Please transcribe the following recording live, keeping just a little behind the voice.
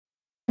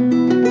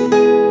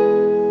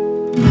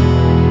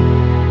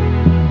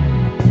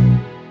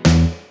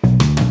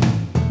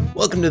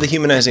Welcome to the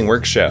Humanizing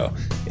Work Show.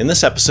 In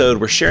this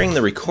episode, we're sharing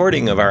the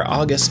recording of our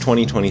August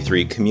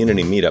 2023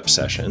 community meetup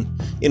session,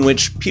 in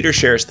which Peter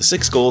shares the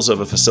 6 goals of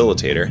a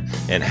facilitator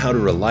and how to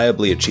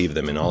reliably achieve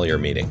them in all your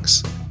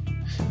meetings.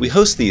 We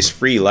host these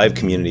free live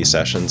community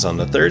sessions on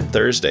the third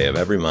Thursday of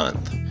every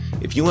month.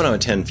 If you want to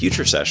attend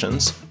future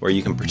sessions, where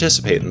you can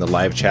participate in the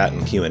live chat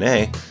and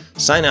Q&A,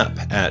 sign up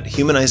at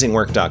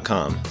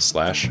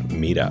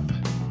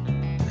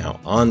humanizingwork.com/meetup.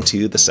 Now on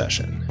to the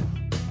session.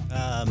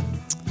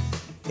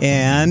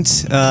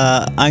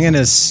 I'm going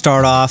to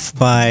start off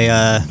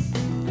by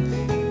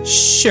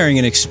sharing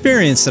an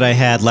experience that I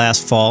had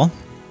last fall.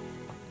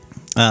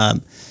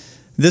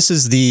 This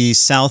is the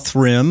south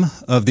rim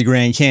of the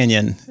Grand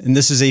Canyon, and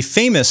this is a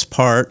famous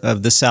part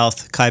of the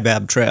South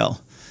Kaibab Trail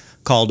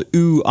called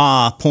Ooh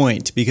Ah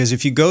Point, because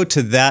if you go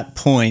to that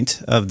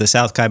point of the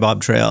South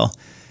Kaibab Trail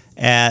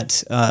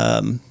at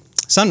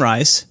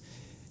sunrise,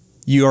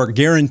 you are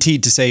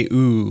guaranteed to say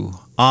ooh,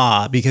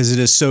 ah, because it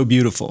is so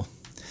beautiful.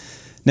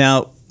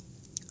 Now,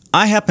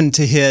 I happened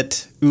to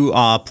hit Ooh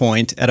Ah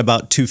Point at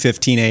about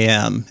 2:15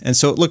 a.m., and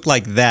so it looked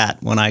like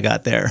that when I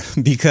got there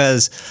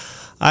because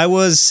I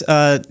was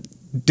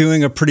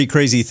doing a pretty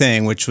crazy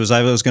thing, which was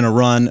I was going to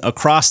run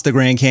across the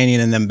Grand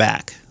Canyon and then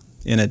back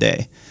in a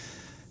day.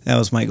 That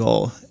was my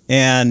goal.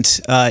 And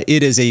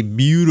it is a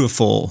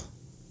beautiful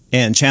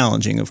and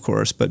challenging, of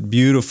course, but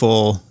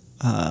beautiful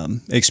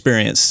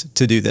experience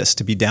to do this,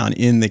 to be down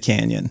in the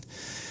canyon.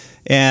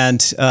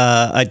 And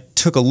I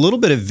took a little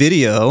bit of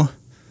video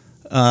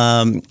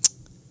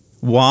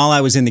while I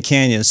was in the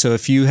canyon. So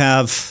if you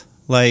have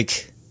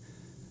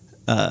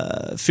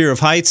fear of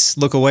heights,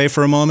 look away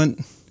for a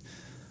moment.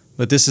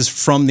 But this is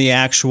from the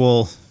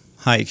actual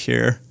hike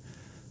here.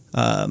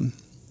 This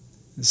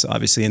is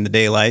obviously in the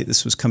daylight.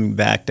 This was coming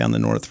back down the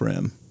North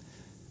Rim.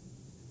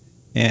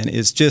 And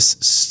it's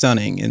just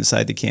stunning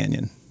inside the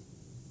canyon.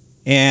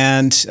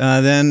 And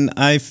then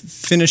I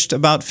finished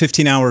about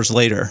 15 hours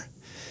later.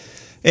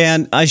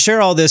 And I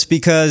share all this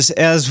because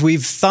as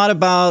we've thought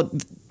about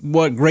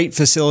what great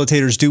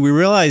facilitators do, we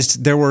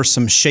realized there were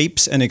some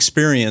shapes and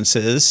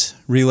experiences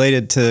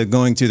related to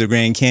going through the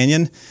Grand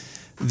Canyon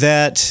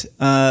that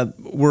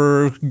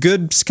were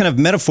good kind of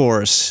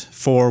metaphors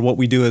for what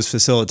we do as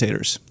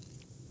facilitators.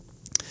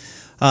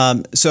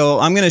 So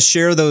I'm going to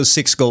share those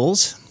 6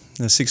 goals,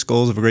 the 6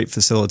 goals of a great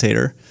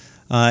facilitator,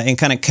 and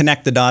kind of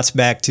connect the dots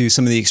back to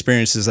some of the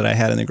experiences that I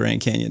had in the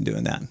Grand Canyon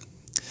doing that.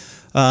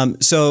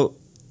 So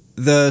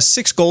the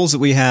 6 goals that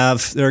we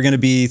have, there are going to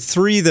be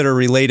 3 that are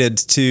related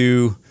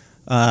to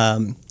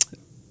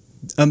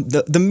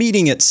the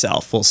meeting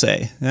itself, we'll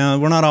say. Now,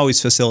 we're not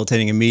always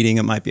facilitating a meeting.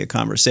 It might be a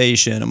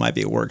conversation. It might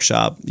be a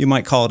workshop. You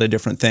might call it a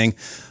different thing.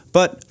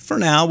 But for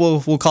now,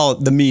 we'll call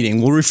it the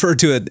meeting. We'll refer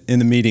to it in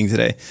the meeting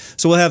today.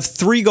 So we'll have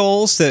 3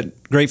 goals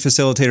that great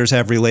facilitators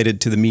have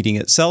related to the meeting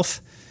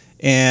itself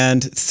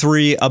and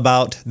 3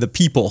 about the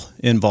people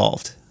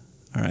involved.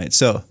 All right,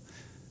 so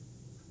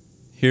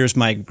here's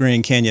my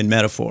Grand Canyon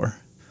metaphor.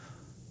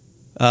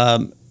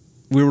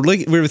 We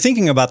were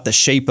thinking about the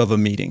shape of a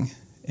meeting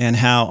and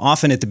how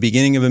often at the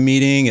beginning of a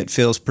meeting it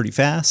feels pretty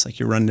fast, like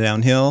you're running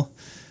downhill.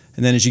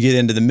 And then as you get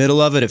into the middle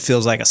of it, it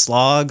feels like a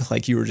slog,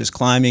 like you were just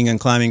climbing and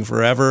climbing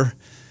forever.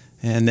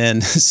 And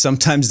then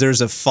sometimes there's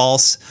a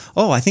false,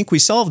 I think we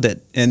solved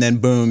it. And then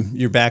boom,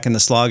 you're back in the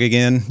slog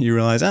again. You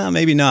realize,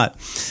 maybe not.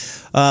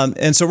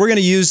 And so we're going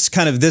to use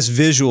kind of this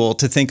visual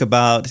to think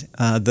about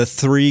the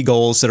 3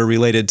 goals that are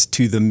related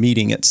to the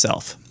meeting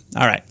itself.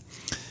 All right.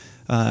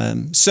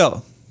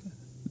 So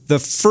the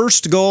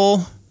first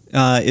goal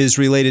is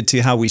related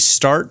to how we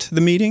start the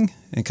meeting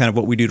and kind of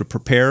what we do to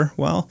prepare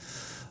well.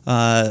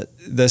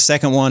 The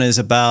second one is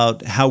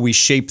about how we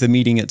shape the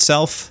meeting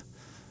itself.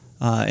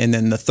 And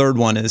then the third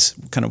one is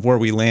kind of where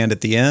we land at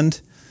the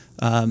end.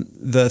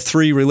 The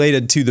 3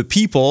 related to the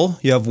people,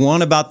 you have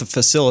 1 about the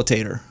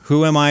facilitator.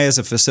 Who am I as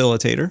a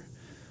facilitator?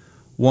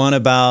 1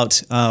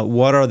 about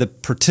what are the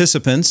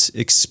participants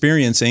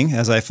experiencing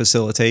as I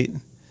facilitate?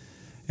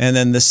 And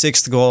then the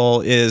 6th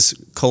goal is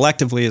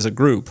collectively as a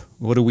group,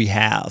 what do we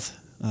have?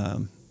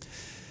 And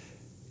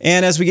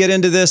as we get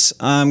into this,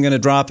 I'm going to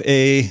drop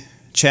a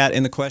chat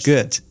in the question.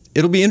 Good.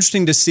 It'll be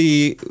interesting to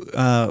see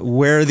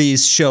where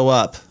these show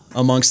up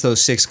amongst those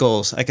 6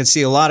 goals. I can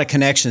see a lot of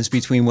connections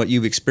between what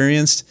you've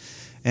experienced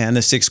and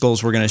the 6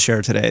 goals we're going to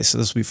share today. So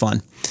this will be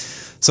fun.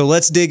 So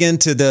let's dig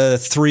into the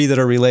 3 that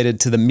are related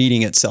to the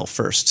meeting itself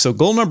first. So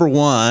goal number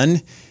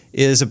 1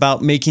 is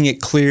about making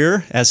it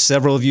clear, as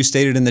several of you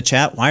stated in the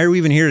chat, why are we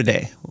even here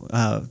today?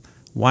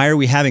 Why are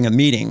we having a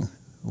meeting?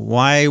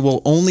 Why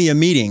will only a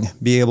meeting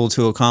be able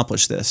to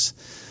accomplish this?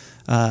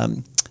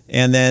 And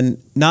then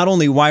not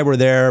only why we're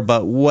there,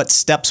 but what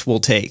steps we'll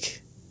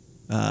take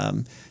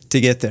to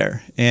get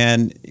there.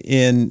 And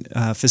in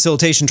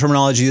facilitation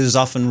terminology, this is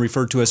often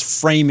referred to as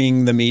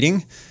framing the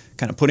meeting,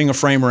 kind of putting a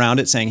frame around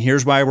it, saying,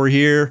 here's why we're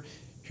here,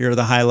 here are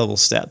the high-level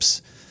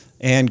steps.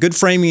 And good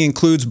framing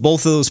includes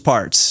both of those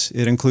parts.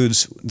 It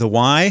includes the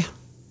why,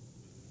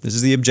 this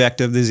is the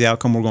objective, this is the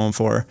outcome we're going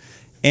for,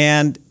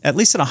 and at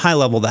least at a high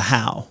level, the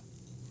how.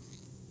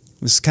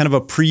 This is kind of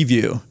a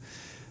preview.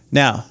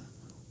 Now,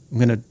 I'm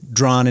going to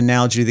draw an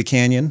analogy to the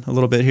canyon a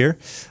little bit here.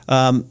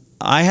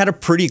 I had a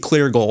pretty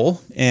clear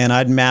goal, and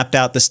I'd mapped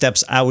out the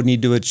steps I would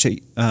need to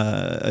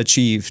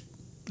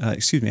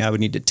I would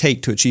need to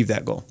take to achieve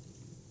that goal.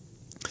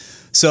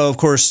 So, of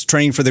course,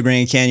 training for the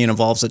Grand Canyon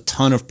involves a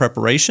ton of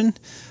preparation,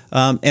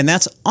 and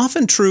that's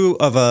often true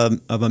of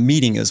a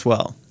meeting as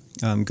well.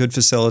 Good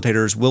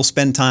facilitators will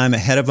spend time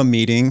ahead of a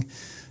meeting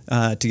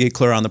to get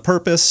clear on the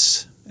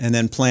purpose and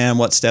then plan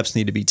what steps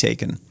need to be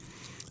taken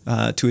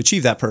to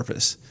achieve that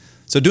purpose.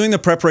 So doing the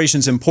preparation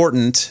is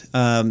important,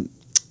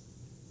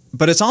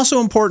 but it's also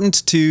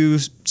important to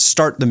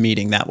start the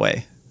meeting that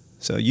way.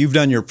 So you've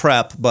done your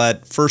prep,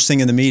 but first thing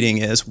in the meeting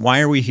is,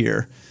 why are we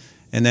here?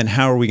 And then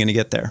how are we going to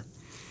get there?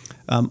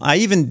 I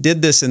even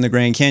did this in the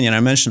Grand Canyon. I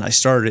mentioned I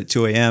started at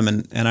 2 a.m.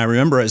 And I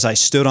remember as I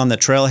stood on the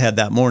trailhead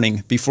that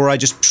morning, before I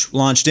just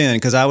launched in,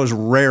 because I was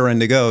raring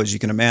to go, as you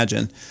can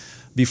imagine,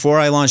 before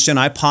I launched in,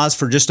 I paused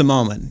for just a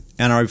moment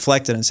and I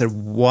reflected and said,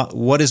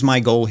 what is my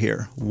goal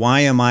here?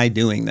 Why am I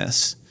doing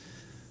this?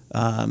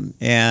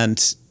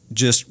 And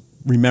just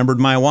remembered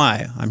my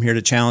why. I'm here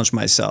to challenge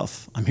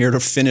myself. I'm here to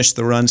finish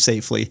the run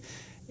safely.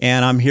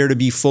 And I'm here to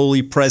be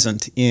fully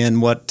present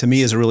in what to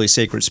me is a really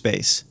sacred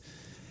space.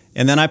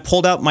 And then I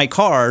pulled out my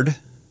card,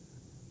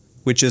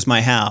 which is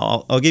my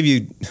how. I'll give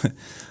you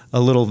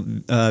a little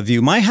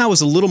view. My how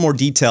was a little more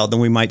detailed than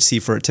we might see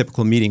for a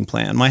typical meeting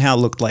plan. My how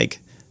looked like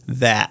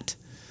that.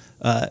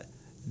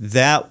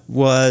 That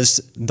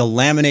was the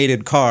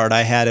laminated card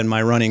I had in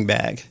my running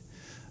bag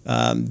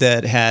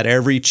that had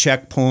every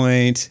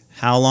checkpoint,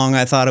 how long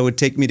I thought it would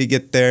take me to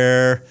get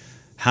there,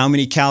 how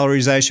many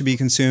calories I should be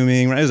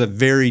consuming. It was a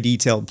very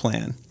detailed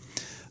plan.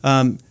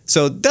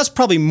 So that's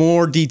probably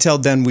more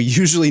detailed than we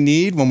usually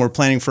need when we're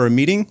planning for a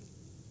meeting,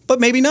 but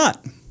maybe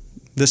not.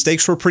 The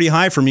stakes were pretty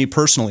high for me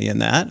personally in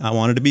that. I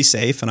wanted to be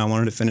safe and I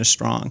wanted to finish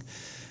strong.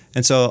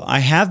 And so I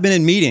have been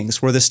in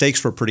meetings where the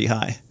stakes were pretty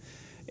high.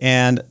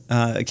 And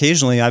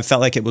occasionally I've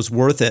felt like it was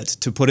worth it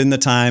to put in the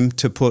time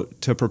to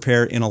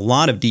prepare in a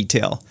lot of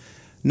detail.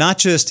 Not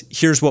just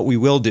here's what we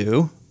will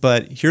do,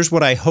 but here's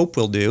what I hope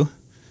we'll do.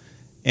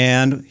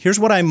 And here's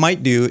what I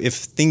might do if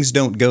things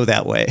don't go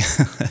that way.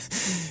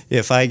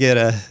 If I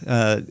get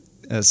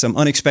some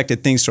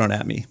unexpected things thrown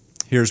at me,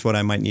 here's what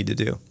I might need to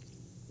do.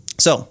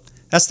 So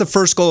that's the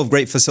first goal of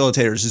great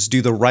facilitators, is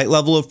do the right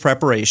level of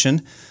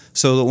preparation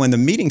so that when the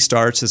meeting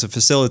starts as a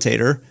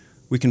facilitator,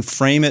 we can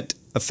frame it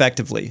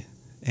effectively.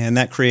 And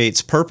that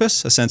creates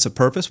purpose, a sense of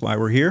purpose, why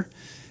we're here,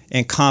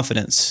 and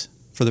confidence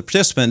for the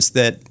participants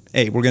that,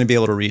 hey, we're going to be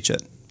able to reach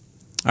it.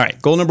 All right,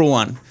 goal number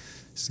 1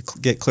 is to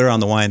get clear on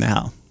the why and the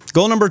how.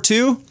 Goal number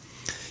 2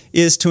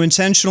 is to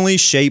intentionally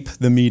shape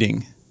the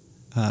meeting.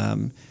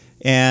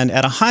 And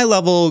at a high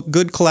level,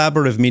 good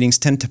collaborative meetings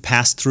tend to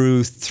pass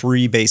through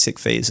 3 basic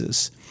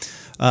phases.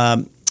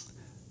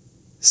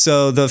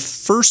 So the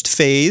first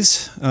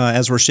phase,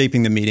 as we're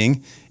shaping the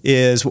meeting,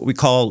 is what we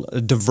call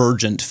a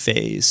divergent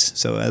phase.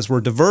 So as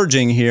we're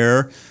diverging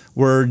here,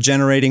 we're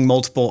generating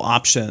multiple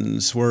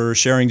options. We're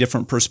sharing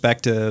different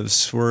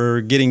perspectives.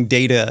 We're getting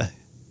data,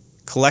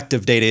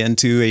 collective data,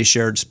 into a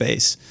shared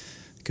space.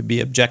 It could be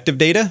objective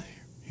data.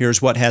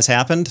 Here's what has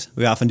happened.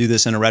 We often do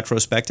this in a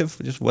retrospective.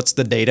 Just what's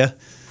the data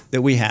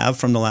that we have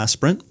from the last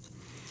sprint?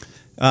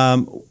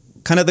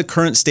 Kind of the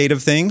current state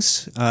of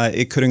things.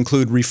 It could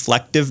include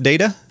reflective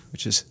data,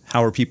 which is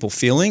how are people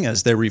feeling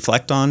as they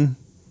reflect on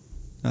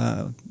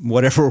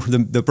whatever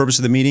the purpose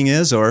of the meeting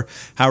is, or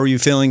how are you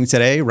feeling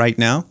today, right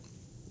now?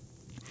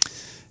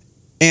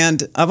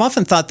 And I've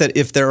often thought that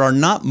if there are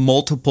not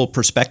multiple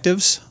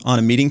perspectives on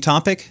a meeting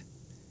topic,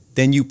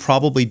 then you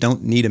probably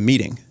don't need a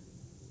meeting.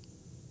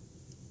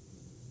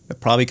 It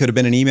probably could have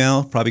been an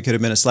email, probably could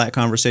have been a Slack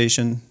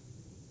conversation.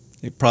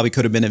 It probably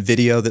could have been a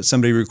video that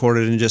somebody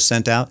recorded and just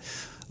sent out.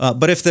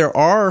 But if there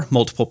are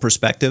multiple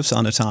perspectives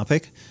on a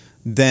topic,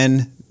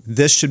 then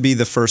this should be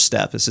the first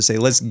step, is to say,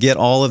 let's get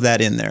all of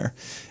that in there.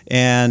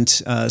 And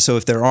so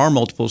if there are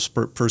multiple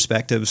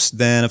perspectives,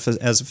 then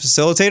as a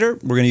facilitator,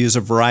 we're going to use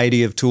a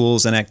variety of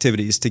tools and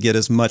activities to get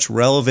as much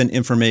relevant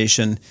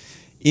information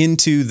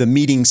into the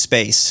meeting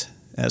space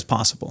as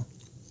possible.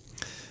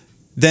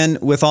 Then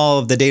with all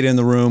of the data in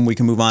the room, we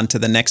can move on to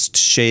the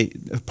next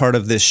part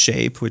of this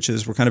shape, which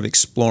is we're kind of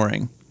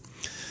exploring.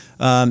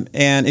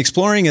 And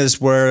exploring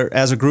is where,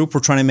 as a group,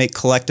 we're trying to make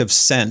collective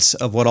sense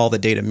of what all the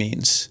data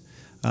means.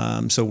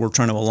 So we're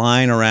trying to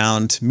align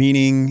around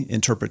meaning,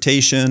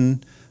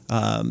 interpretation,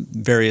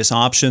 various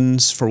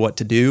options for what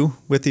to do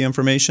with the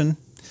information.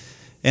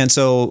 And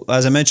so,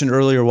 as I mentioned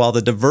earlier, while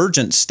the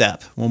divergent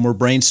step, when we're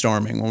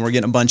brainstorming, when we're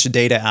getting a bunch of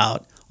data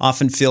out,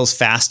 often feels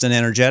fast and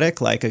energetic,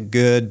 like a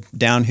good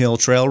downhill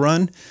trail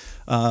run.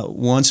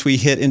 Once we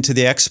hit into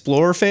the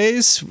explore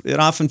phase, it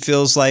often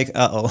feels like,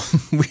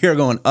 we are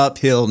going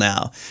uphill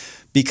now,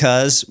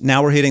 because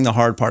now we're hitting the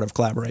hard part of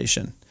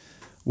collaboration.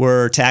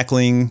 We're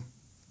tackling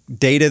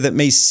data that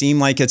may seem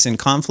like it's in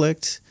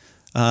conflict,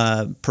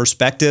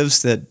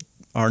 perspectives that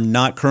are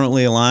not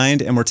currently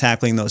aligned, and we're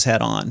tackling those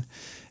head on.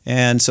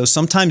 And so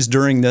sometimes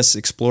during this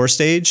explore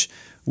stage,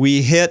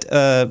 we hit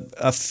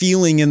a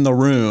feeling in the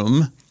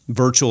room,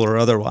 virtual or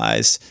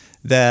otherwise,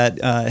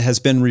 that has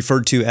been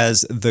referred to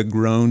as the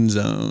groan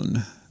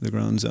zone. The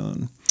groan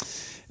zone.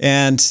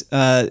 And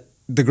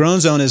the groan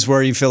zone is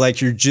where you feel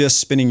like you're just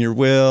spinning your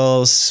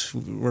wheels.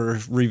 We're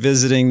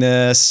revisiting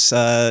this.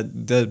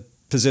 The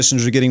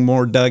positions are getting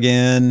more dug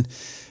in.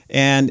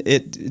 And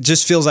it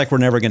just feels like we're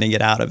never going to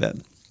get out of it.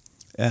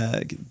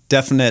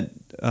 Definite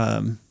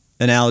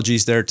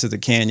analogies there to the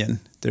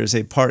canyon. There's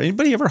a part.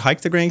 Anybody ever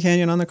hiked the Grand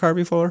Canyon on the car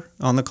before,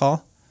 on the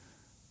call?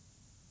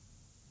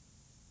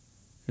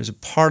 There's a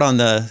part on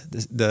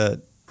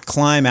the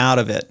climb out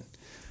of it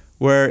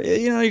where,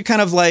 you're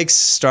kind of like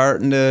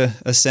starting to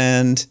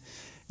ascend,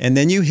 and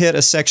then you hit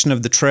a section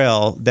of the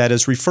trail that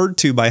is referred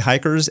to by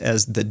hikers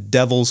as the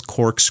Devil's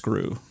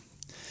Corkscrew,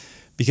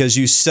 because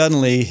you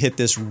suddenly hit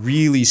this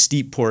really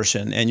steep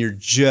portion and you're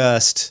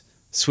just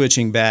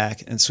switching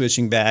back,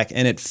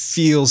 and it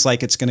feels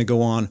like it's going to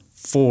go on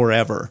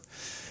forever.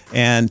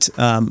 And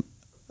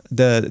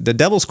the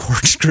Devil's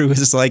Corkscrew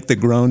is like the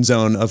groan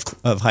zone of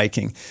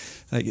hiking.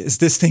 Like, is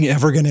this thing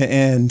ever going to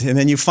end? And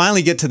then you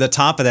finally get to the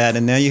top of that,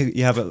 and now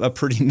you have a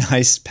pretty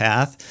nice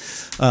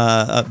path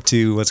up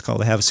to what's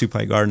called the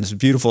Havasupai Gardens.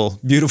 Beautiful,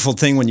 beautiful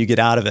thing when you get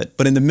out of it.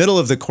 But in the middle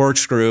of the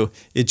corkscrew,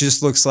 it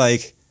just looks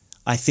like,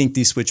 I think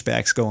these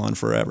switchbacks go on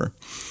forever.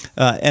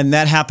 And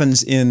that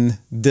happens in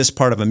this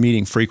part of a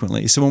meeting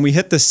frequently. So when we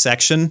hit this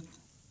section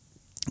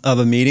of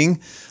a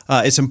meeting,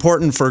 it's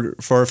important for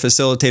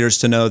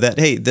facilitators to know that,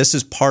 hey, this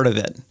is part of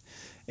it.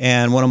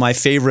 And one of my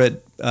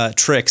favorite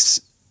tricks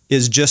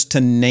is just to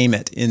name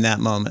it in that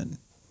moment.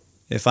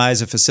 If I,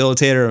 as a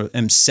facilitator,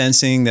 am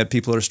sensing that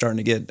people are starting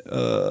to get,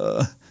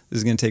 this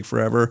is going to take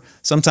forever,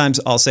 sometimes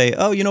I'll say,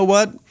 oh, you know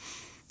what?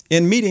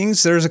 In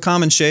meetings, there's a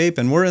common shape,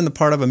 and we're in the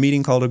part of a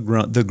meeting called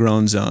the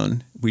groan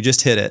zone. We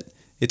just hit it.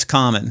 It's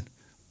common.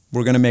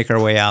 We're going to make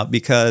our way out,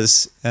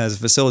 because as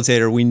a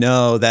facilitator, we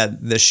know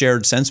that the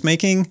shared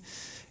sense-making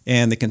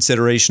and the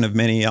consideration of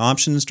many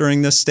options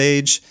during this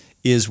stage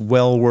is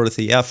well worth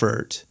the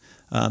effort.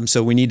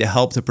 So we need to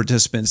help the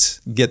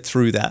participants get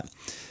through that.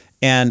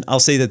 And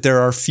I'll say that there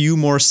are few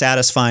more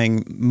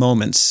satisfying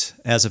moments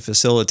as a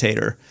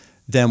facilitator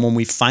than when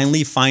we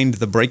finally find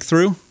the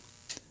breakthrough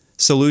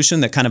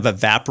solution that kind of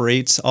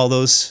evaporates all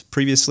those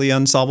previously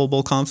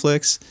unsolvable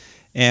conflicts,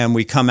 and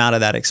we come out of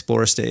that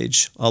explore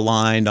stage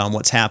aligned on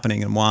what's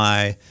happening and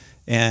why,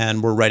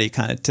 and we're ready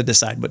kind of to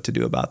decide what to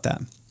do about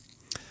that.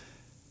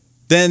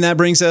 Then that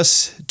brings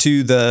us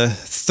to the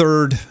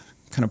third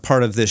kind of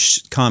part of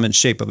this common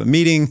shape of a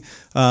meeting,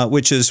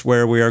 which is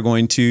where we are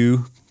going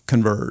to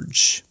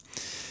converge.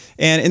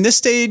 And in this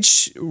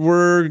stage,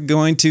 we're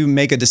going to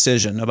make a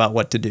decision about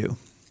what to do.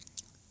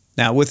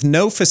 Now, with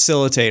no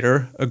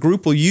facilitator, a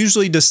group will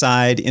usually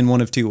decide in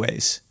one of two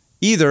ways.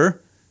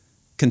 Either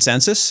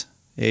consensus,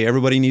 hey,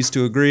 everybody needs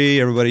to agree,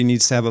 everybody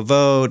needs to have a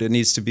vote, it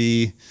needs to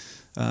be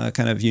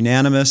kind of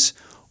unanimous,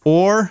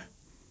 or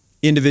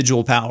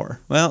individual power.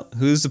 Well,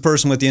 who's the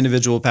person with the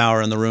individual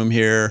power in the room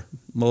here?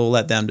 We'll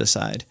let them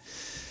decide.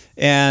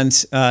 And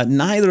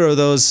neither of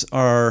those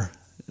are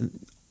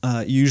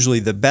usually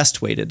the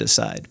best way to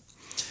decide.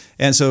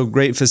 And so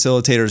great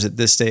facilitators at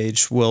this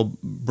stage will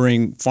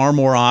bring far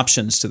more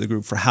options to the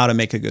group for how to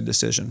make a good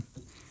decision.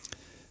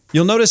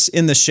 You'll notice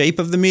in the shape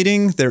of the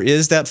meeting, there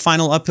is that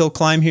final uphill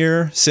climb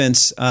here,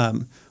 since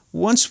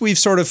once we've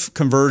sort of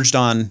converged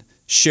on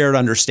shared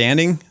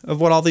understanding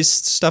of what all this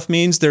stuff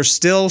means, there's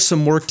still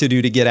some work to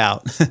do to get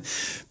out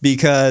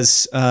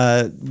because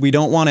we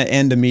don't want to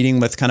end a meeting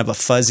with kind of a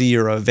fuzzy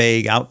or a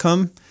vague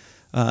outcome.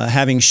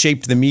 Having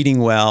shaped the meeting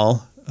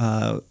well,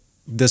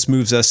 this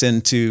moves us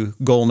into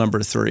goal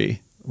number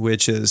 3,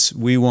 which is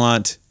we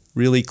want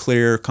really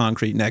clear,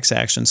 concrete next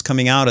actions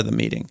coming out of the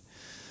meeting.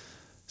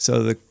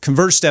 So the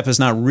converge step is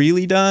not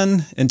really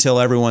done until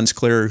everyone's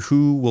clear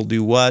who will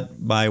do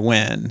what by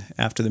when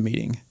after the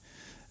meeting.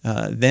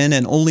 Then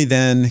and only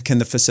then can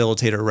the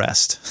facilitator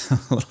rest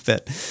a little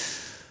bit.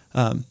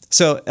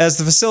 So as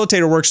the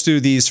facilitator works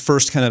through these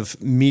first kind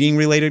of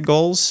meeting-related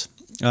goals,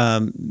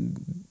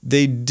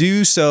 they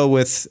do so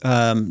with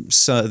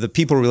the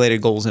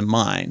people-related goals in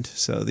mind.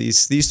 So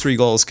these 3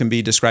 goals can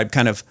be described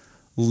kind of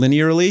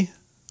linearly,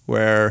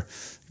 where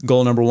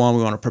goal number 1,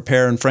 we want to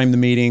prepare and frame the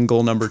meeting.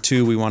 Goal number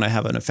 2, we want to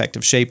have an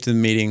effective shape to the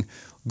meeting.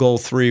 Goal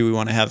 3, we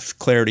want to have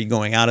clarity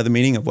going out of the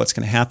meeting of what's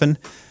going to happen.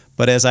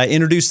 But as I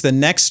introduce the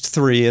next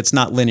 3, it's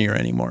not linear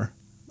anymore,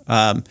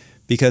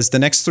 because the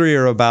next 3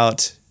 are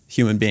about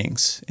human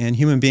beings, and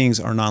human beings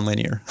are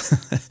nonlinear.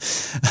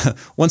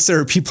 Once there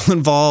are people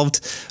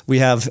involved, we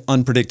have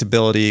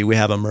unpredictability, we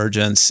have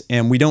emergence,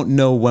 and we don't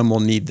know when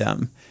we'll need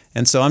them.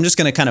 And so I'm just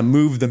going to kind of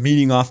move the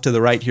meeting off to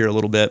the right here a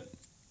little bit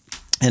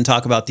and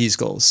talk about these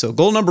goals. So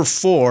goal number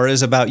 4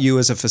 is about you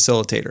as a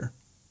facilitator.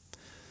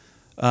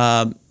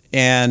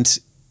 And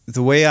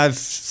the way I've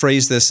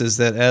phrased this is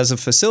that as a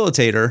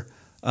facilitator,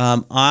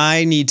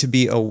 I need to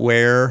be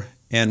aware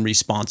and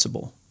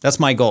responsible. That's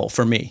my goal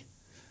for me,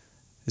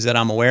 is that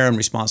I'm aware and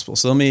responsible.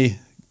 So let me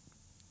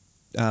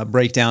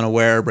break down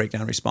aware, break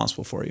down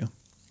responsible for you.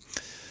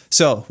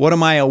 So what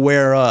am I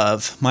aware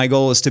of? My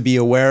goal is to be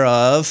aware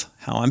of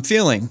how I'm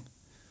feeling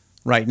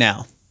right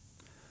now.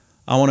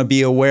 I want to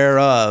be aware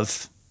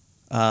of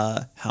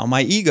how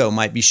my ego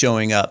might be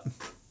showing up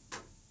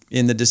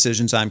in the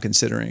decisions I'm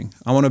considering.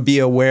 I want to be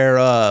aware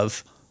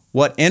of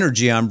what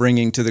energy I'm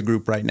bringing to the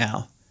group right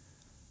now.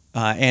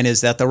 And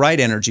is that the right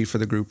energy for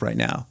the group right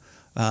now?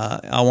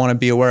 I want to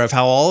be aware of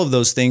how all of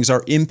those things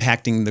are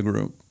impacting the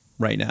group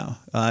right now.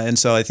 And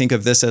so I think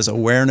of this as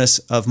awareness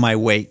of my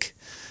wake.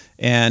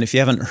 And if you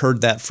haven't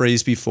heard that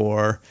phrase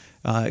before,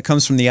 it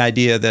comes from the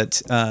idea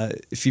that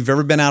if you've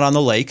ever been out on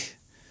the lake,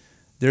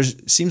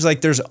 seems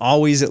like there's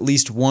always at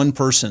least one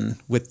person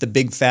with the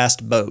big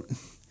fast boat.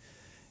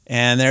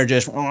 And they're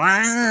just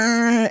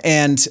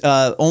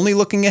only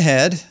looking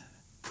ahead,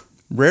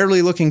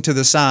 rarely looking to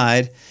the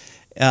side.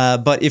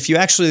 But if you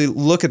actually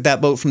look at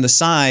that boat from the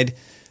side,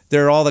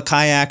 there are all the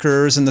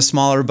kayakers and the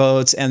smaller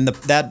boats, and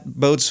that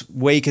boat's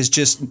wake is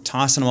just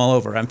tossing them all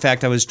over. In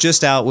fact, I was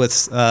just out with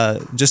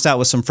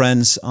some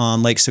friends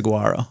on Lake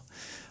Saguaro,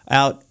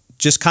 out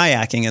just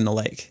kayaking in the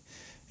lake,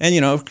 and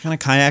kind of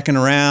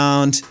kayaking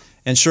around.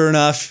 And sure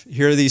enough,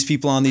 here are these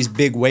people on these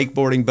big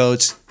wakeboarding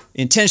boats,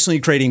 intentionally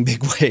creating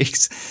big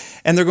wakes,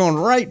 and they're going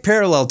right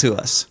parallel to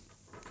us.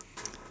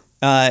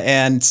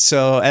 And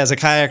so as a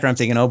kayaker, I'm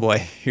thinking, oh boy,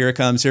 here it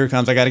comes. I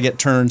got to get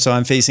turned so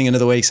I'm facing into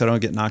the wake so I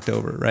don't get knocked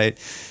over, right?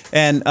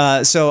 And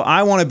so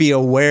I want to be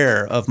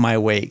aware of my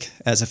wake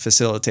as a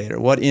facilitator.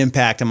 What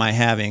impact am I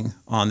having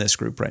on this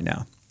group right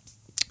now?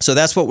 So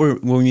that's what we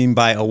mean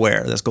by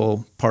aware. That's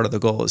part of the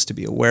goal is to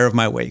be aware of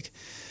my wake.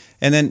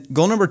 And then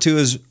goal number 2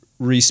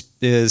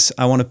 is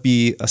I want to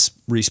be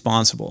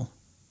responsible.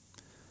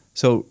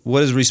 So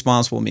what does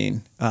responsible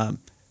mean?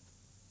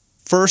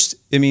 First,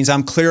 it means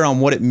I'm clear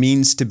on what it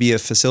means to be a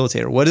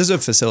facilitator. What is a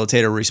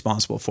facilitator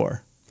responsible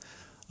for?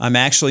 I'm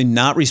actually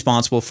not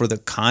responsible for the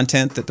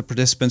content that the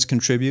participants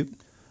contribute.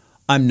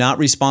 I'm not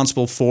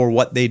responsible for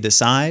what they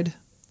decide.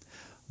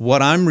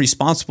 What I'm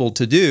responsible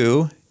to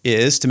do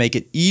is to make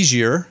it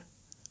easier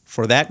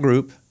for that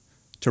group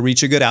to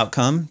reach a good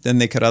outcome than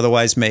they could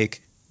otherwise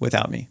make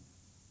without me.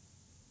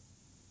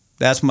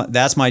 That's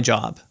my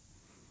job.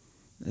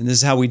 And this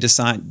is how we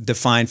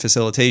define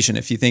facilitation.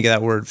 If you think of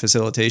that word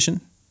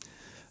facilitation,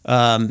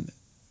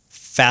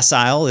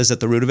 facile is at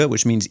the root of it,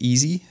 which means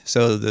easy.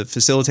 So the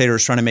facilitator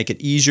is trying to make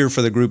it easier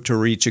for the group to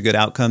reach a good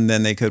outcome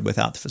than they could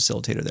without the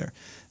facilitator there.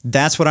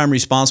 That's what I'm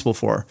responsible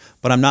for,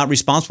 but I'm not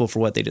responsible for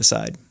what they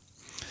decide.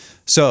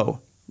 So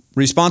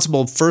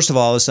responsible, first of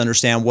all, is to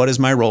understand what is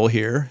my role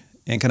here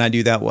and can I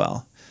do that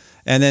well?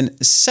 And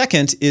then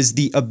second is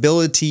the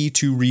ability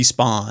to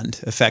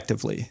respond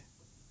effectively,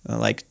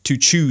 like to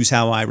choose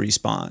how I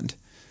respond.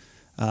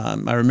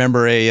 I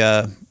remember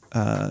a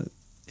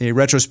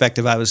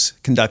retrospective I was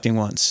conducting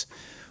once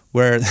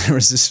where there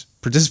was this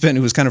participant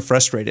who was kind of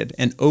frustrated,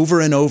 and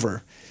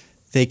over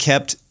they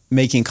kept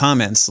making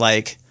comments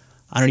like,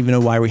 I don't even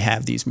know why we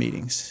have these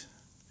meetings.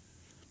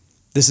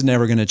 This is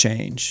never going to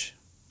change.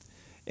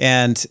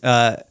 And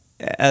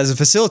as a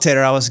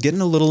facilitator, I was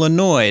getting a little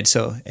annoyed.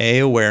 So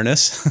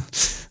awareness,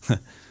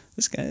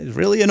 this guy is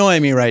really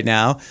annoying me right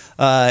now.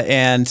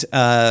 And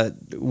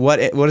what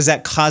is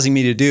that causing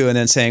me to do? And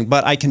then saying,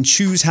 but I can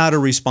choose how to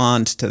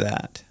respond to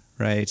that.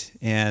 Right,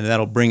 and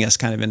that'll bring us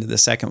kind of into the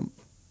second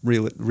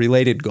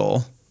related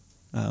goal,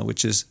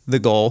 which is the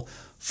goal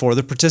for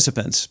the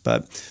participants.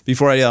 But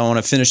before I want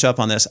to finish up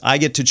on this, I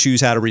get to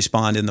choose how to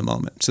respond in the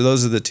moment. So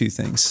those are the 2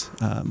 things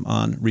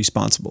on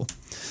responsible.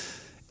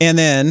 And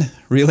then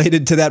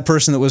related to that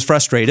person that was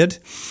frustrated,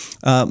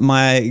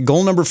 my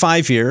goal number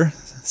 5 here,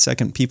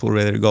 second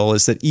people-related goal,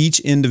 is that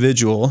each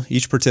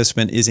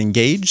participant is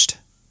engaged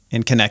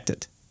and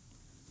connected.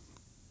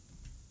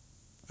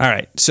 All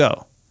right,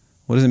 so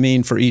what does it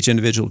mean for each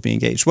individual to be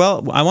engaged?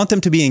 Well, I want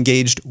them to be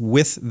engaged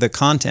with the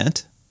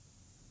content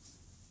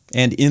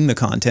and in the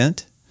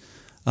content,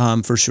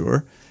 for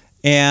sure.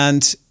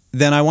 And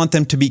then I want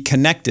them to be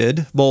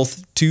connected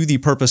both to the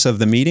purpose of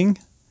the meeting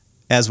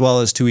as well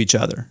as to each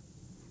other.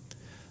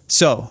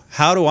 So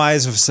how do I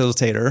as a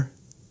facilitator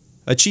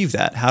achieve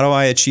that? How do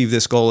I achieve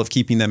this goal of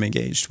keeping them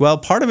engaged? Well,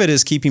 part of it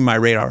is keeping my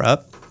radar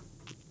up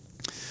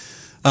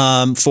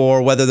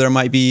for whether there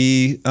might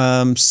be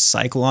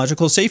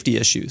psychological safety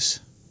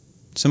issues.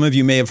 Some of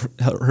you may have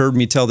heard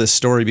me tell this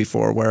story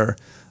before where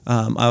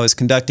I was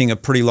conducting a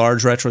pretty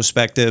large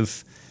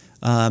retrospective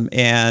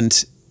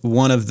and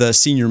one of the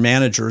senior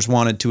managers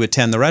wanted to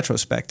attend the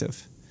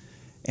retrospective.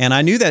 And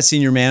I knew that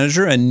senior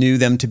manager and knew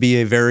them to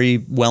be a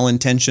very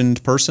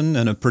well-intentioned person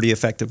and a pretty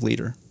effective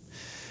leader.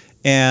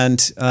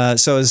 And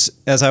so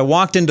as I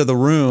walked into the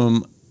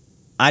room,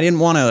 I didn't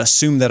want to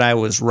assume that I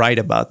was right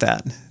about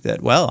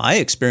that, well, I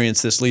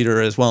experienced this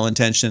leader as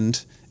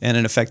well-intentioned and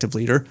an effective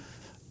leader.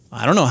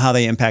 I don't know how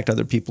they impact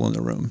other people in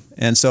the room.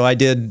 And so I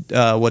did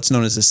what's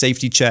known as a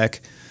safety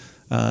check.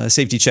 A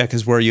safety check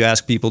is where you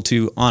ask people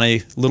to, on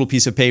a little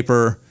piece of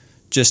paper,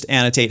 just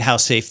annotate how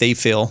safe they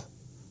feel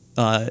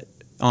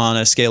on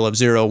a scale of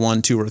 0,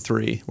 1, 2, or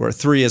 3, where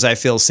 3 is I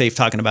feel safe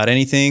talking about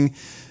anything.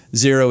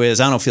 0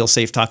 is I don't feel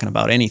safe talking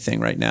about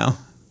anything right now.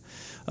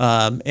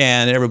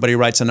 And everybody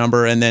writes a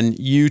number, and then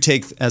you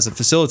take, as a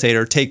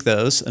facilitator, take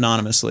those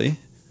anonymously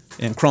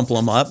and crumple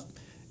them up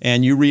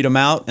and you read them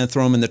out and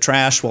throw them in the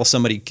trash while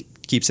somebody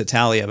keeps a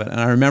tally of it. And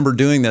I remember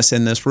doing this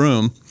in this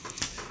room,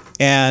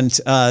 and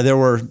there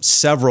were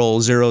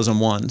several zeros and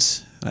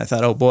ones. And I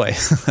thought, oh boy,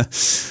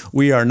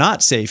 we are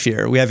not safe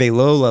here. We have a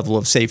low level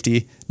of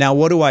safety. Now,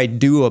 what do I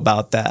do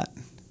about that?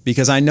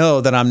 Because I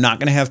know that I'm not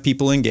going to have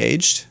people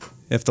engaged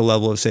if the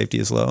level of safety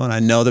is low, and I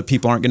know that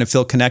people aren't going to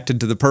feel connected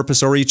to the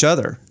purpose or each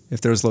other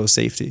if there's low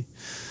safety.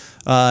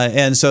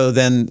 And so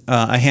then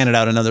I handed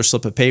out another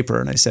slip of paper,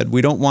 and I said,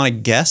 we don't want to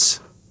guess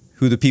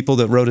who the people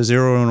that wrote a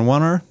 0 and a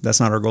 1 are. That's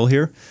not our goal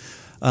here.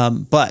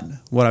 But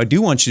what I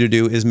do want you to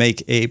do is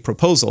make a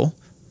proposal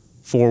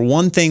for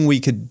one thing we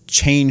could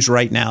change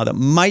right now that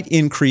might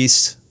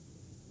increase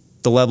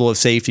the level of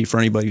safety for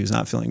anybody who's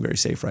not feeling very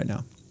safe right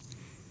now.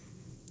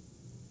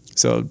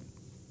 So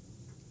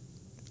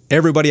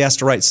everybody has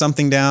to write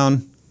something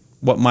down,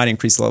 what might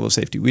increase the level of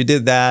safety. We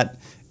did that,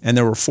 and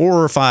there were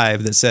 4 or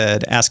 5 that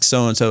said, ask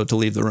so-and-so to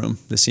leave the room,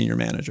 the senior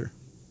manager.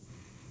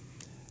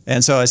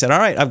 And so I said, all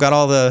right, I've got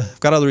all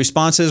the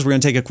responses. We're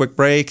going to take a quick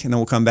break, and then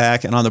we'll come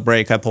back. And on the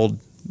break, I pulled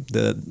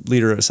the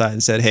leader aside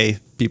and said, hey,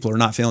 people are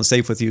not feeling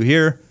safe with you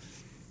here.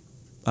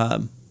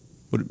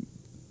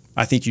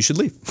 I think you should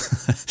leave.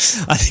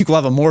 I think we'll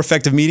have a more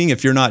effective meeting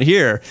if you're not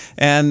here.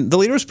 And the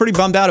leader was pretty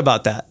bummed out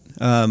about that,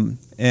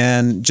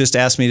 and just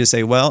asked me to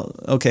say, well,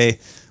 okay,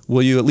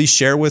 will you at least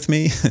share with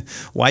me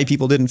why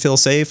people didn't feel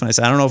safe? And I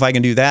said, I don't know if I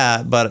can do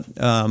that, but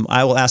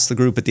I will ask the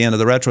group at the end of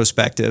the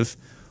retrospective,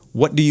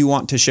 what do you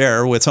want to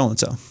share with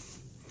so-and-so?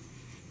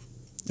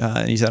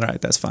 And he said, all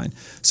right, that's fine.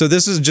 So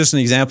this is just an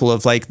example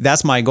of like,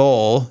 that's my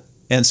goal.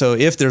 And so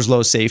if there's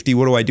low safety,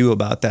 what do I do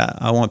about that?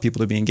 I want people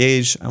to be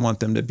engaged. I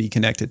want them to be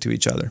connected to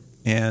each other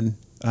and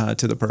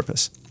to the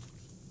purpose.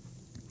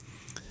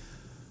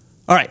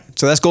 All right,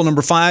 so that's goal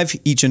number 5.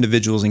 Each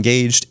individual is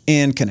engaged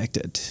and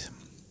connected.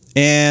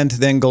 And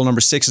then goal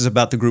number 6 is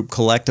about the group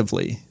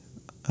collectively.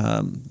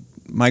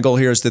 My goal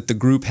here is that the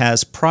group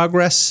has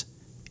progress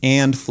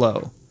and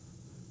flow.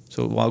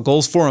 So while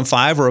goals 4 and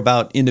 5 are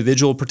about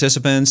individual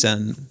participants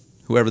and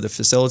whoever the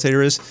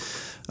facilitator is,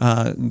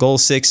 goal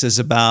 6 is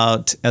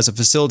about, as a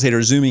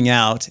facilitator, zooming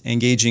out,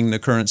 engaging the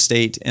current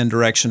state and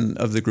direction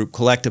of the group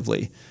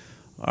collectively.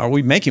 Are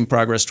we making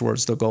progress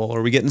towards the goal?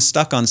 Are we getting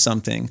stuck on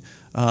something?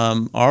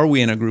 Are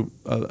we in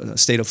a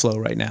state of flow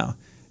right now?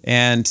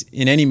 And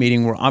in any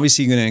meeting, we're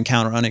obviously going to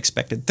encounter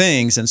unexpected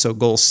things. And so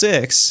goal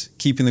 6,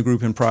 keeping the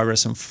group in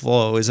progress and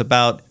flow, is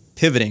about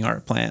pivoting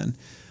our plan,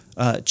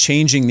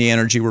 changing the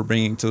energy we're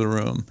bringing to the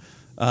room,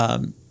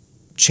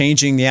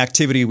 changing the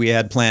activity we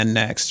had planned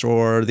next,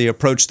 or the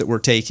approach that we're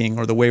taking,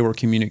 or the way we're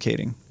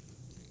communicating.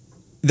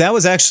 That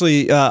was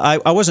actually,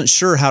 I wasn't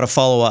sure how to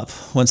follow up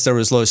once there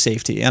was low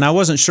safety. And I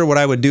wasn't sure what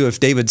I would do if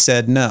David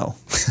said, no,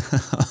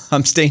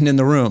 I'm staying in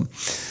the room.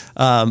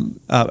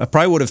 I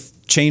probably would have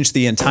changed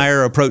the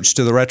entire approach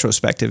to the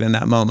retrospective in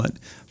that moment.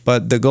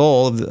 But the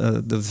goal of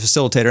the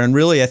facilitator, and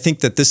really I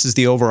think that this is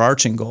the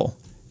overarching goal,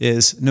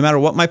 is no matter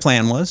what my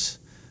plan was,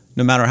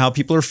 no matter how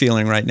people are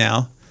feeling right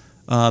now,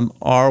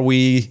 are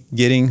we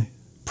getting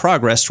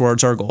progress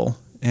towards our goal?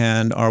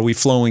 And are we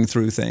flowing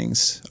through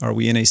things? Are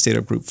we in a state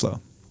of group flow?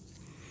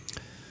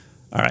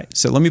 All right,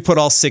 so let me put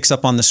all 6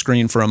 up on the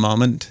screen for a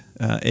moment,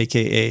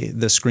 aka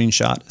the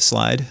screenshot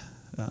slide,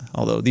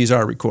 although these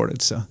are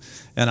recorded,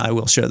 and I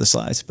will share the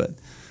slides, but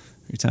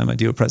every time I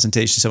do a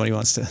presentation, somebody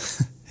wants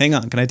to, hang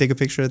on, can I take a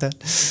picture of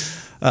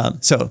that?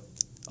 So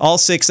all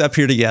 6 up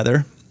here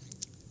together,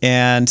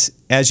 and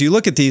as you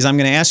look at these, I'm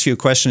going to ask you a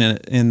question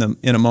in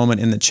a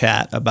moment in the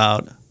chat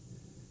about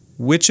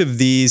which of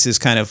these is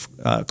kind of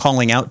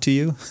calling out to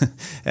you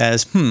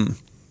as,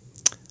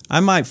 I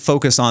might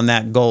focus on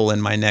that goal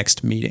in my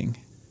next meeting.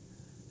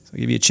 So I'll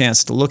give you a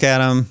chance to look at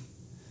them,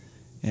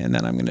 and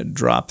then I'm going to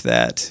drop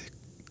that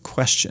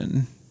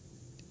question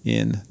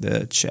in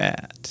the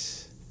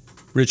chat.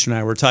 Rich and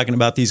I were talking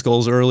about these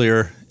goals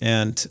earlier,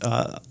 and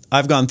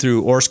I've gone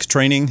through ORSC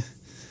training,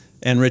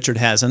 and Richard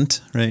hasn't,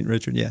 right,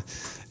 Richard? Yeah.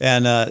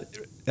 And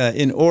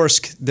in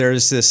ORSC,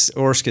 there's this,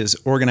 ORSC is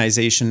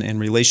Organization and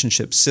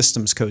Relationship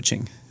Systems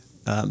Coaching.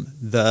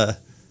 The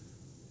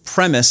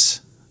premise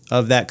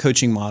of that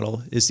coaching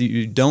model is that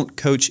you don't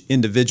coach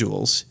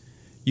individuals,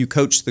 you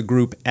coach the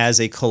group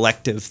as a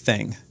collective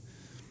thing.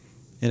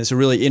 And it's a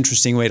really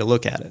interesting way to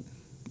look at it.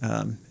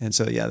 And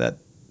so, yeah,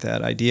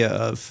 that idea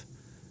of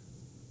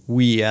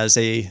we as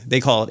they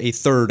call it a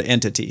third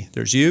entity.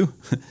 There's you,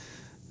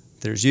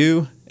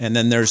 and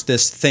then there's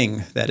this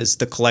thing that is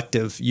the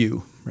collective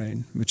you, right?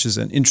 Which is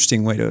an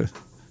interesting way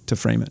to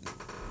frame it.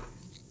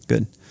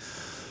 Good.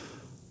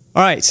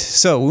 All right,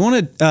 so we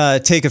want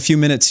to take a few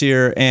minutes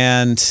here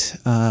and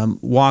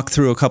walk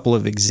through a couple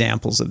of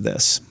examples of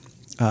this.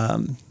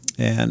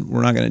 And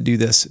we're not going to do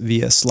this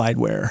via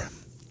slideware.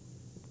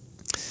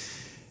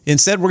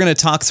 Instead, we're going to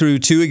talk through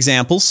 2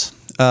 examples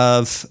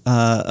of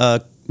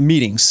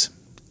meetings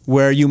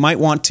where you might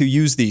want to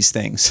use these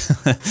things.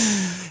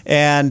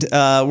 And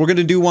we're going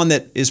to do one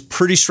that is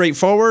pretty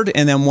straightforward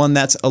and then one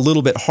that's a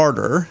little bit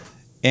harder.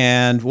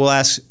 And we'll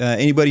ask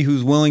anybody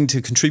who's willing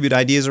to contribute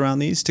ideas around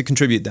these to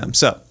contribute them.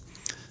 So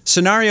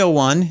Scenario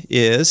one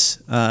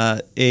is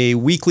a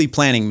weekly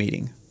planning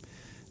meeting.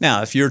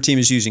 Now, if your team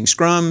is using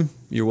Scrum,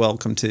 you're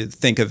welcome to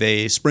think of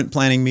a sprint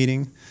planning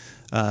meeting,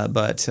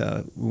 but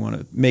we want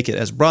to make it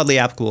as broadly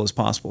applicable as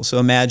possible. So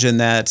imagine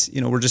that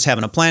we're just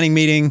having a planning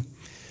meeting,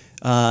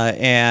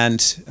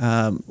 and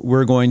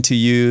we're going to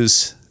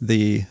use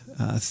the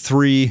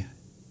 3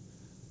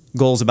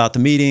 goals about the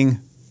meeting,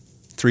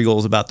 3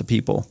 goals about the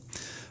people.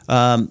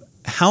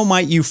 How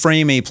might you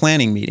frame a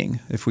planning meeting?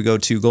 If we go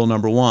to goal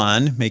number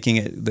 1, making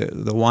it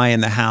the why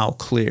and the how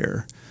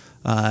clear.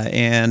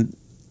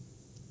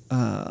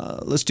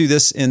 Let's do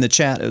this in the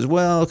chat as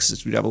well,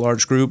 because we have a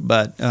large group.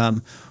 But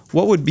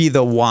what would be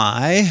the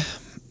why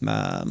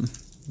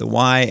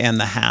and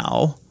the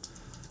how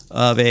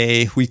of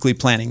a weekly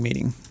planning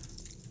meeting?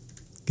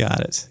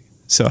 Got it.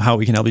 So how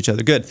we can help each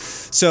other. Good.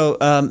 So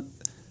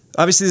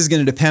obviously this is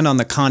going to depend on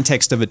the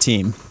context of a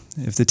team.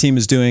 If the team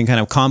is doing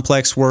kind of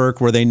complex work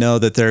where they know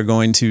that they're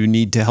going to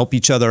need to help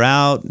each other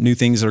out, new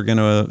things are going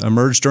to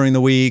emerge during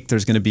the week,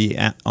 there's going to be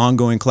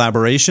ongoing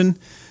collaboration.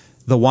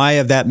 The why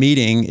of that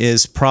meeting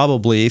is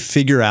probably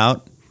figure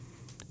out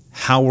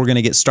how we're going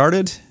to get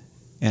started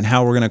and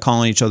how we're going to call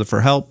on each other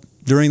for help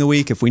during the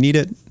week if we need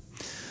it.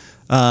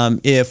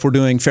 If we're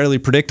doing fairly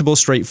predictable,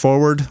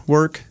 straightforward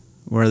work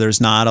where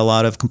there's not a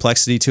lot of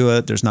complexity to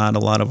it, there's not a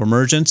lot of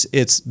emergence,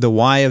 it's the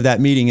why of that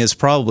meeting is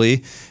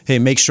probably, hey,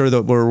 make sure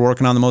that we're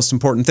working on the most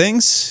important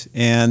things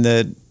and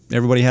that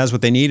everybody has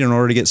what they need in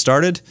order to get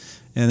started,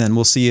 and then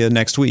we'll see you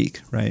next week,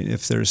 right,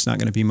 if there's not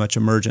going to be much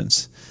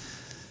emergence.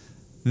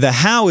 The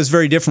how is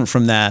very different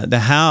from that. The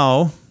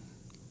how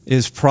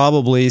is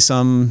probably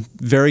some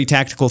very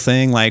tactical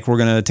thing, like we're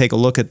going to take a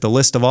look at the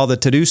list of all the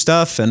to-do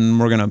stuff, and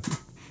we're going to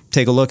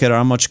take a look at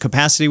how much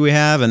capacity we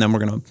have, and then we're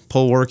going to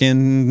pull work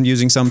in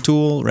using some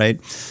tool, right?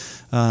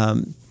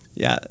 The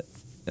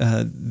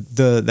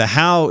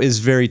how is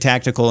very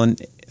tactical,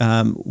 and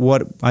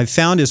what I've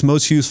found is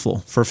most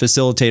useful for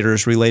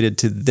facilitators related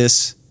to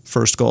this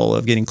first goal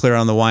of getting clear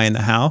on the why and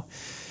the how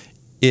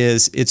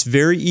is it's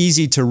very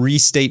easy to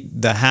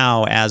restate the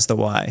how as the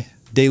why.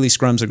 Daily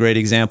Scrum's a great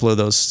example of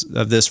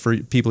this for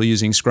people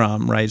using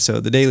Scrum, right?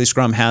 So the Daily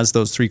Scrum has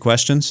those 3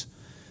 questions.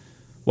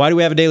 Why do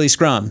we have a daily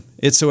Scrum?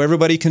 It's so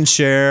everybody can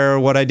share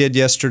what I did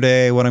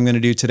yesterday, what I'm going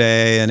to do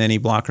today, and any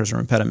blockers or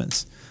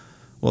impediments.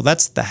 Well,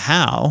 that's the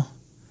how.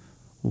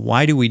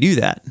 Why do we do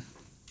that?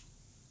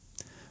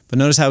 But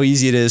notice how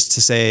easy it is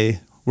to say,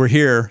 we're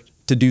here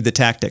to do the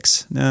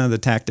tactics. No, the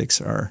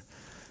tactics are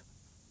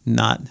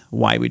not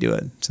why we do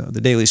it. So the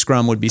daily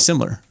Scrum would be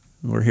similar.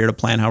 We're here to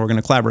plan how we're going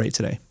to collaborate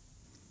today.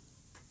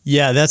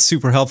 Yeah, that's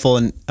super helpful.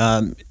 And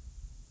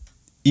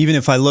even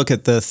if I look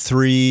at the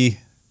 3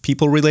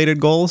 people-related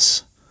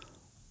goals,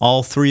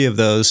 all 3 of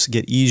those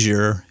get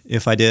easier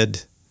if I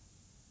did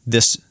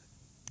this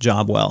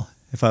job well.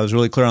 If I was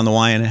really clear on the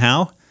why and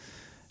how,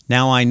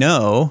 now I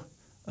know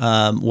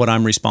what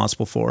I'm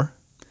responsible for.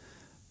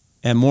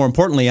 And more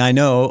importantly, I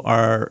know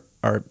our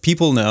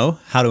people know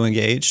how to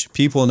engage.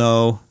 People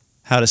know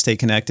how to stay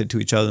connected to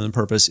each other and the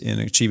purpose in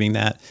achieving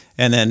that.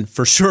 And then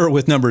for sure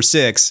with number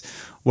 6,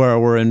 where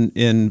we're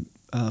in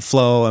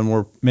flow and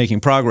we're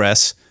making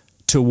progress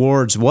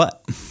towards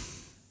what?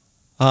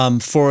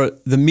 For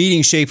the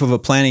meeting shape of a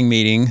planning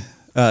meeting,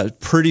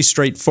 pretty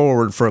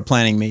straightforward for a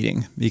planning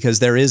meeting because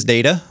there is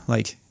data,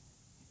 like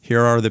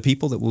here are the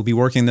people that will be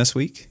working this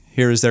week,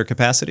 here is their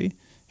capacity,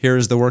 here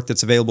is the work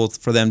that's available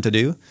for them to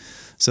do.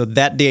 So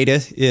that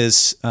data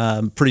is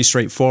pretty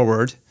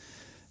straightforward.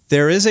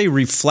 There is a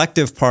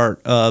reflective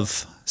part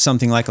of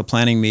something like a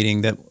planning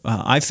meeting that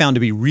I found to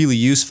be really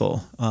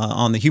useful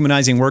on the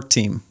humanizing work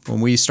team.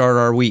 When we start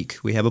our week,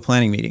 we have a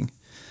planning meeting.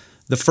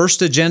 The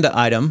first agenda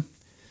item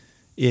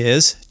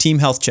is team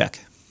health check,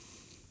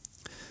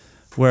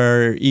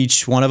 where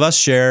each one of us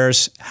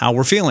shares how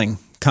we're feeling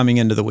coming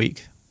into the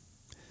week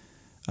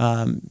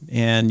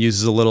and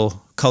uses a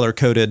little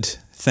color-coded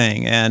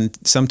thing. And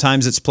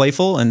sometimes it's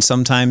playful and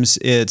sometimes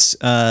it's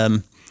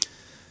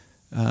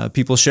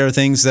people share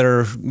things that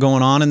are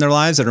going on in their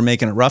lives that are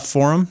making it rough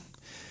for them.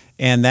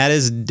 And that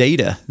is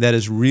data that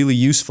is really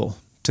useful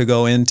to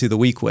go into the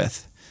week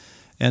with.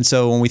 And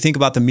so when we think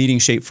about the meeting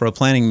shape for a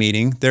planning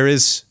meeting, there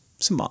is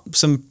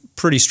some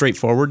pretty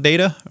straightforward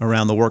data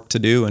around the work to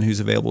do and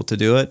who's available to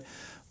do it.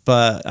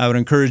 But I would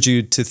encourage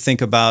you to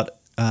think about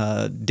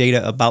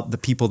data about the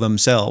people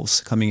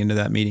themselves coming into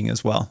that meeting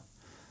as well.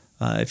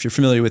 If you're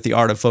familiar with the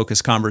art of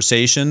focused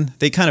conversation,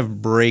 they kind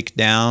of break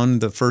down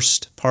the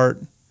first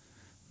part,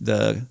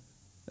 the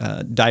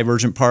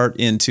divergent part,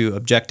 into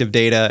objective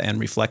data and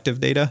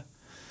reflective data.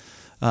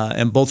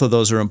 And both of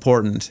those are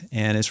important.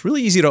 And it's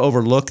really easy to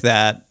overlook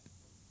that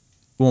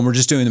when we're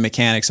just doing the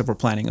mechanics of we're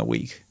planning a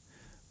week.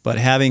 But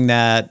having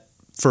that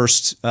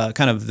first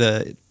kind of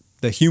the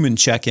human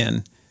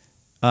check-in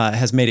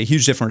has made a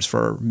huge difference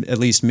for at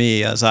least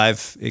me as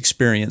I've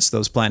experienced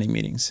those planning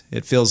meetings.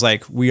 It feels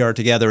like we are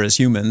together as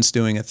humans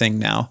doing a thing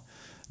now,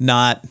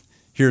 not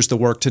here's the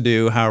work to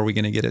do, how are we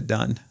going to get it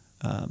done?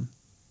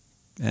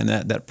 And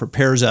that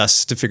prepares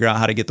us to figure out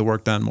how to get the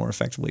work done more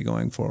effectively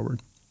going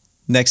forward.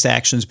 next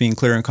actions being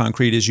clear and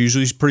concrete is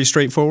usually pretty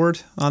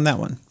straightforward on that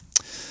one.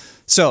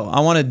 So I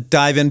want to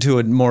dive into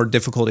a more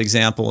difficult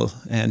example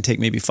and take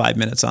maybe 5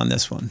 minutes on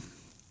this one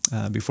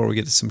before we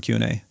get to some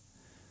Q&A. I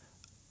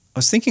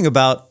was thinking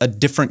about a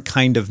different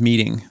kind of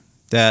meeting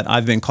that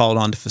I've been called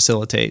on to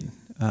facilitate,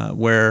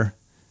 where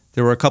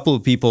there were a couple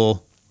of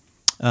people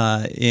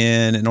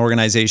in an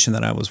organization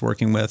that I was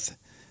working with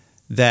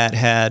that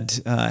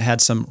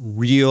had some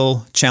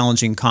real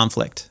challenging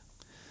conflict,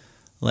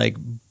 like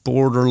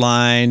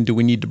borderline, do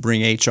we need to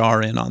bring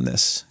HR in on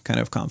this kind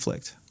of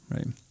conflict,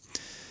 right?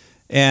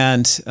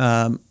 And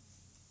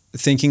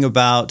thinking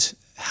about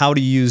how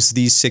to use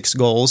these 6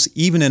 goals,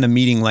 even in a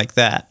meeting like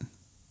that.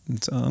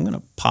 And so I'm going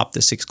to pop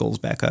the 6 goals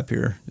back up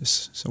here,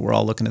 just so we're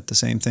all looking at the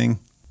same thing.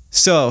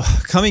 So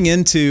coming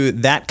into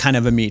that kind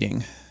of a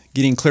meeting,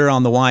 getting clear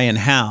on the why and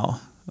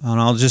how, and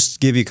I'll just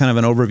give you kind of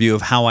an overview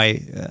of how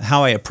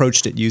I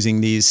approached it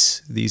using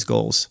these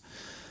goals.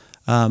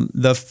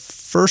 The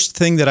first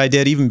thing that I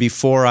did, even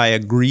before I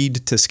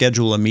agreed to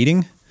schedule a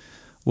meeting,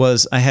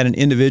 was I had an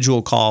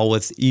individual call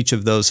with each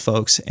of those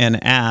folks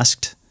and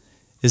asked,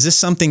 is this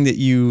something that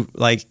you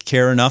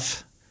care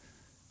enough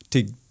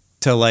to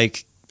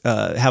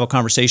have a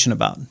conversation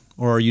about,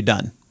 or are you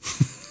done?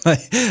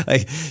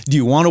 Do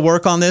you want to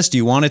work on this? Do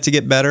you want it to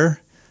get better?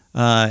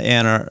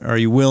 And are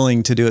you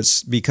willing to do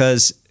it?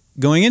 Because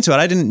going into it,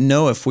 I didn't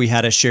know if we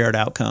had a shared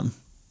outcome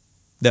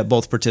that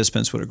both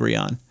participants would agree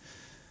on.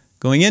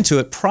 Going into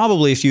it,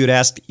 probably if you had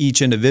asked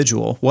each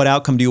individual, what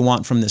outcome do you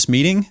want from this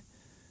meeting?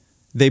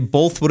 They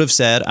both would have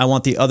said, I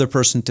want the other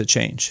person to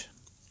change.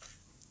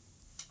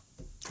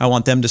 I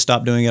want them to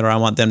stop doing it, or I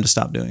want them to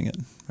stop doing it,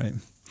 right?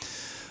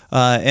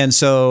 And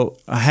so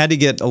I had to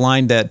get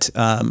aligned that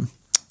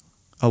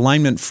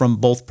alignment from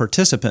both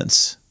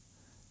participants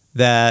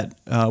that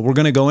we're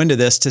going to go into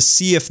this to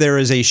see if there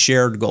is a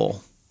shared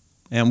goal.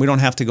 And we don't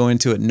have to go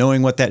into it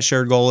knowing what that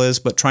shared goal is,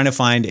 but trying to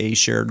find a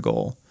shared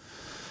goal.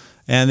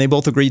 And they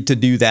both agreed to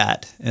do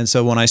that. And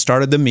so when I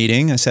started the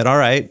meeting, I said, all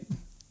right,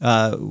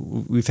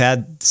 we've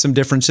had some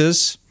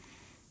differences.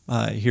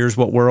 Here's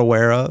what we're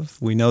aware of.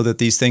 We know that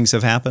these things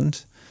have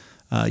happened.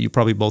 You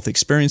probably both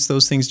experienced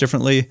those things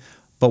differently.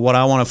 But what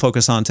I want to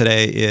focus on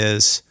today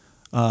is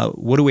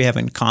what do we have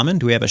in common?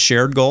 Do we have a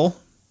shared goal?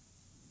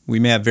 We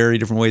may have very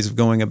different ways of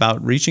going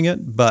about reaching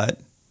it, but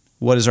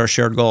what is our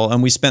shared goal?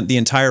 And we spent the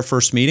entire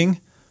first meeting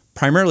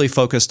primarily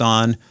focused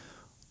on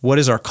what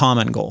is our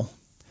common goal.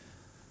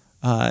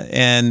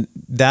 And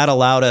that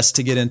allowed us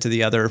to get into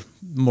the other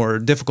more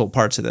difficult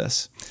parts of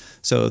this.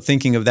 So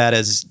thinking of that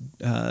as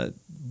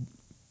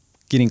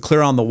getting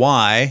clear on the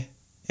why,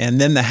 and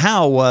then the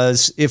how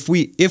was if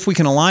we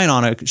can align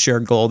on a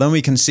shared goal, then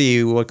we can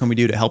see what can we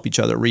do to help each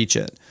other reach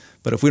it.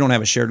 But if we don't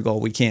have a shared goal,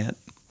 we can't.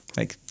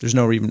 There's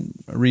no even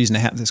reason to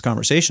have this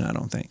conversation, I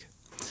don't think.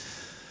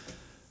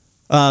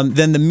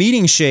 Then the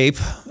meeting shape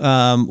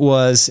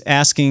was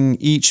asking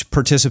each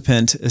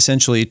participant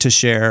essentially to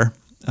share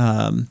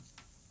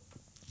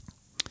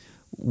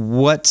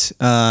what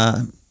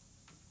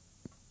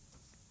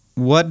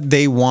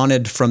they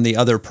wanted from the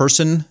other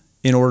person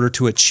in order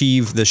to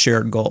achieve the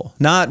shared goal.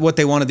 Not what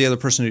they wanted the other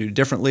person to do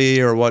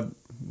differently or what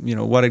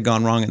had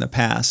gone wrong in the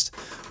past,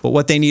 but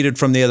what they needed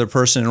from the other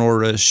person in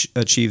order to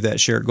achieve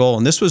that shared goal.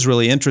 And this was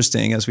really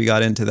interesting as we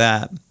got into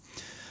that.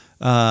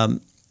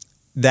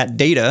 That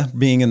data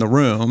being in the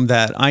room,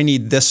 that I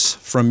need this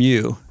from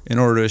you in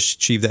order to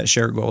achieve that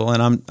shared goal,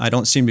 and I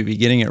don't seem to be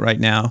getting it right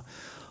now,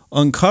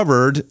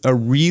 uncovered a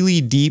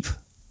really deep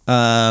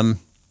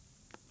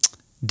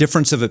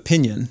difference of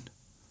opinion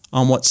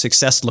on what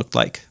success looked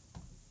like.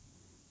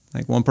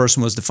 One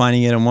person was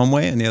defining it in one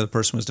way and the other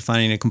person was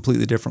defining it a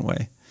completely different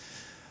way.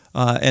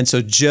 And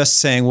so just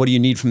saying, what do you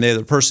need from the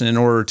other person in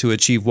order to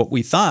achieve what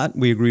we thought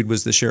we agreed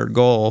was the shared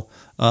goal,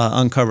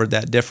 uncovered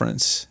that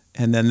difference.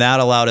 And then that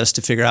allowed us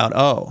to figure out,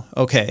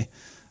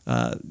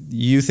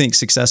 you think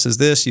success is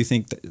this, you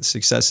think that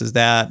success is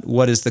that.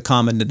 What is the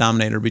common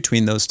denominator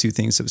between those two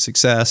things of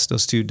success,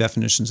 those two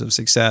definitions of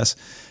success?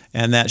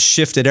 And that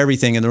shifted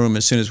everything in the room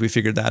as soon as we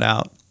figured that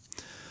out.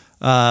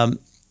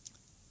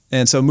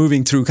 And so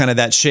moving through kind of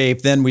that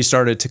shape, then we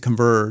started to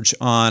converge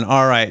on,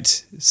 all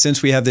right,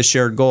 since we have this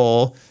shared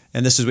goal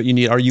and this is what you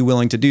need, are you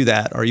willing to do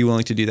that? Are you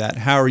willing to do that?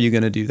 How are you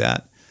going to do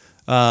that?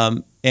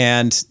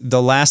 And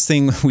the last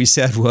thing we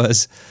said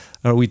was,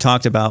 or we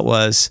talked about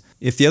was,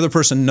 if the other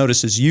person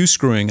notices you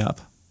screwing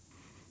up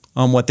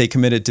on what they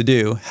committed to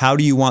do, how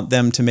do you want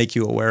them to make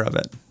you aware of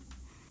it?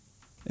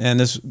 And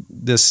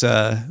this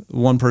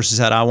one person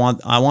said, I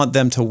want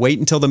them to wait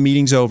until the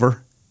meeting's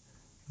over.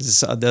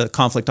 The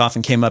conflict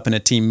often came up in a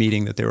team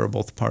meeting that they were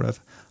both a part of.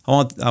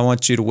 I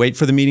want you to wait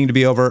for the meeting to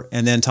be over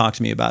and then talk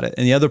to me about it.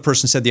 And the other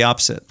person said the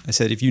opposite. I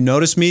said, if you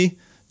notice me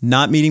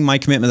not meeting my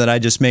commitment that I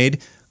just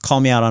made, call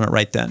me out on it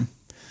right then.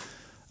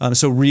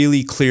 So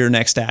really clear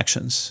next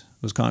actions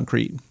was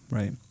concrete,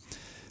 right?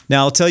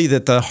 Now, I'll tell you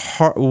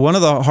that one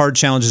of the hard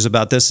challenges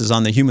about this is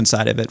on the human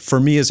side of it. For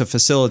me as a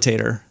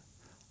facilitator,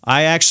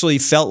 I actually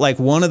felt like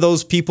one of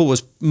those people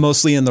was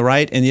mostly in the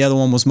right and the other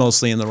one was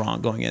mostly in the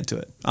wrong going into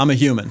it. I'm a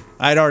human.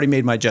 I'd already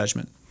made my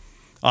judgment.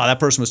 oh, that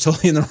person was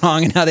totally in the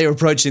wrong in how they were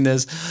approaching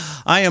this.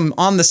 I am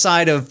on the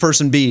side of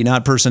person B,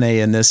 not person A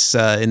in this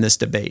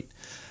debate.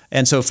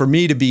 And so for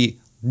me to be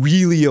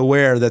really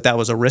aware that that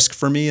was a risk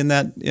for me in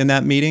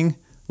that meeting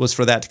was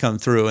for that to come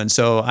through. And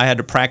so I had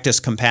to practice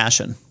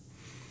compassion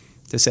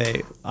to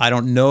say, I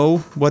don't know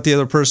what the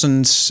other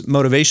person's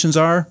motivations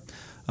are.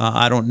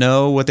 I don't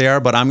know what they are,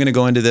 but I'm going to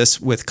go into this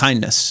with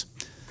kindness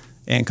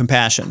and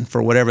compassion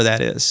for whatever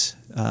that is.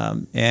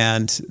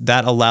 And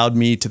that allowed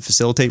me to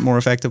facilitate more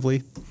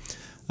effectively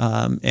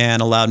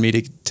and allowed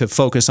me to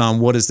focus on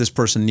what does this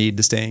person need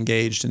to stay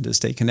engaged and to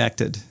stay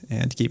connected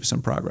and to keep us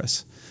in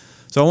progress.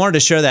 So I wanted to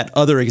share that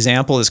other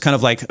example as kind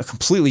of like a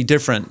completely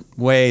different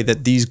way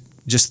that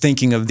just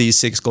thinking of these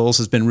 6 goals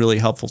has been really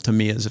helpful to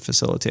me as a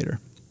facilitator.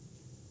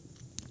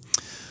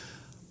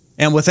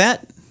 And with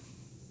that,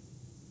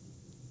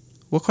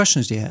 what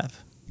questions do you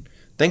have?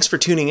 Thanks for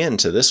tuning in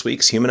to this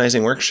week's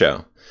Humanizing Work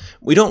show.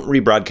 We don't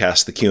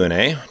rebroadcast the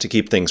Q&A to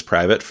keep things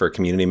private for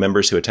community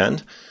members who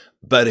attend,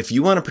 but if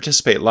you want to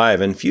participate live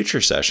in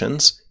future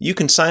sessions, you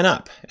can sign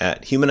up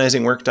at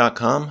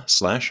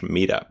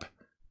humanizingwork.com/meetup.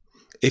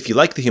 If you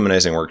like the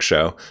Humanizing Work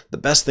show, the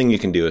best thing you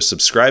can do is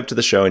subscribe to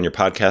the show in your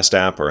podcast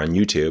app or on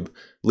YouTube,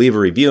 leave a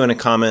review and a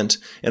comment,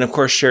 and of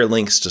course share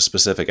links to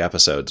specific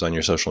episodes on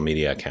your social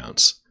media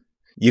accounts.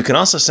 You can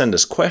also send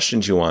us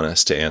questions you want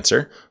us to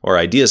answer or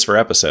ideas for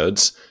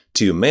episodes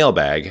to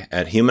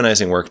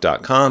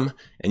mailbag@humanizingwork.com,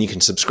 and you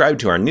can subscribe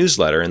to our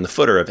newsletter in the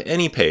footer of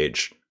any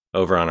page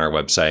over on our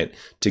website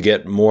to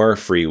get more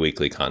free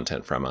weekly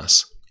content from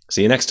us.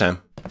 See you next time.